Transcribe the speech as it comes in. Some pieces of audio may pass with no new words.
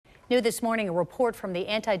New this morning, a report from the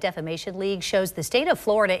Anti-Defamation League shows the state of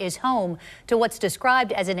Florida is home to what's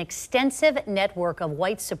described as an extensive network of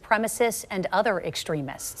white supremacists and other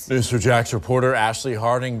extremists. News4JAX reporter Ashley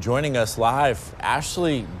Harding joining us live.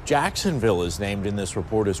 Ashley, Jacksonville is named in this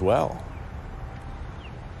report as well.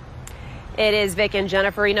 It is Vic and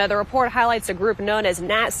Jennifer. You know, the report highlights a group known as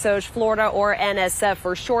NatSoc Florida, or NSF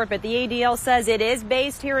for short, but the ADL says it is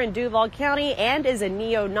based here in Duval County and is a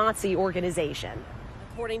neo-Nazi organization.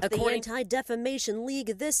 According to the Anti-Defamation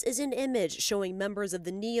League, this is an image showing members of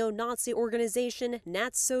the neo-Nazi organization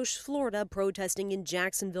NatSoc Florida protesting in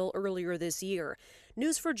Jacksonville earlier this year.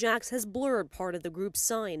 News4JAX has blurred part of the group's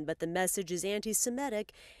sign, but the message is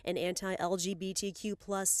anti-Semitic and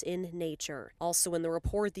anti-LGBTQ+ in nature. Also in the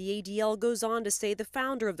report, the ADL goes on to say the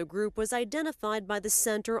founder of the group was identified by the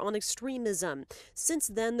Center on Extremism. Since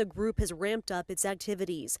then, the group has ramped up its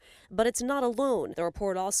activities. But it's not alone. The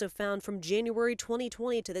report also found from January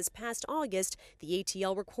 2020 to this past August, the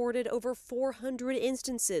ATL recorded over 400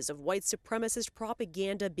 instances of white supremacist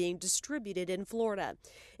propaganda being distributed in Florida.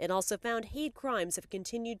 It also found hate crimes have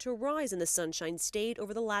continued to rise in the Sunshine State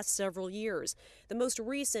over the last several years. The most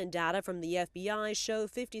recent data from the FBI show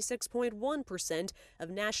 56.1% of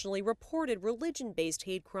nationally reported religion-based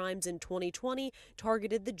hate crimes in 2020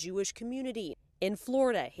 targeted the Jewish community. In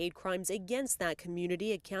Florida, hate crimes against that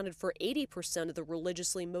community accounted for 80% of the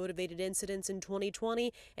religiously motivated incidents in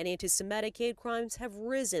 2020, and anti-Semitic hate crimes have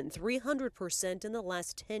risen 300% in the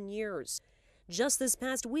last 10 years. Just this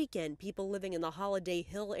past weekend, people living in the Holiday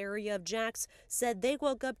Hill area of Jax said they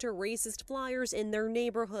woke up to racist flyers in their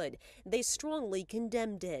neighborhood. They strongly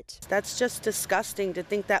condemned it. That's just disgusting to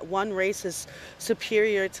think that one race is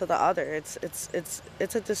superior to the other. It's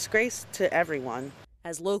a disgrace to everyone.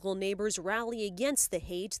 As local neighbors rally against the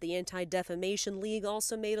hate, the Anti-Defamation League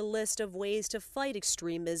also made a list of ways to fight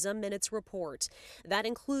extremism in its report. That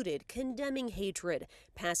included condemning hatred,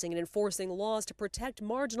 passing and enforcing laws to protect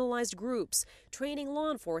marginalized groups, training law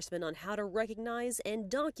enforcement on how to recognize and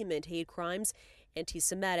document hate crimes,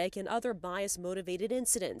 anti-Semitic and other bias-motivated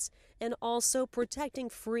incidents, and also protecting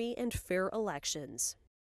free and fair elections.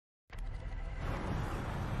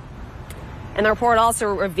 And the report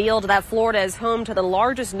also revealed that Florida is home to the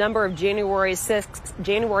largest number of January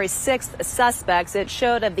 6th suspects. It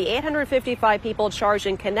showed of the 855 people charged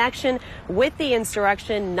in connection with the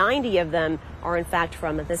insurrection, 90 of them are in fact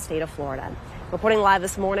from the state of Florida. Reporting live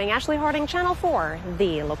this morning, Ashley Harding, Channel 4,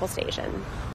 the local station.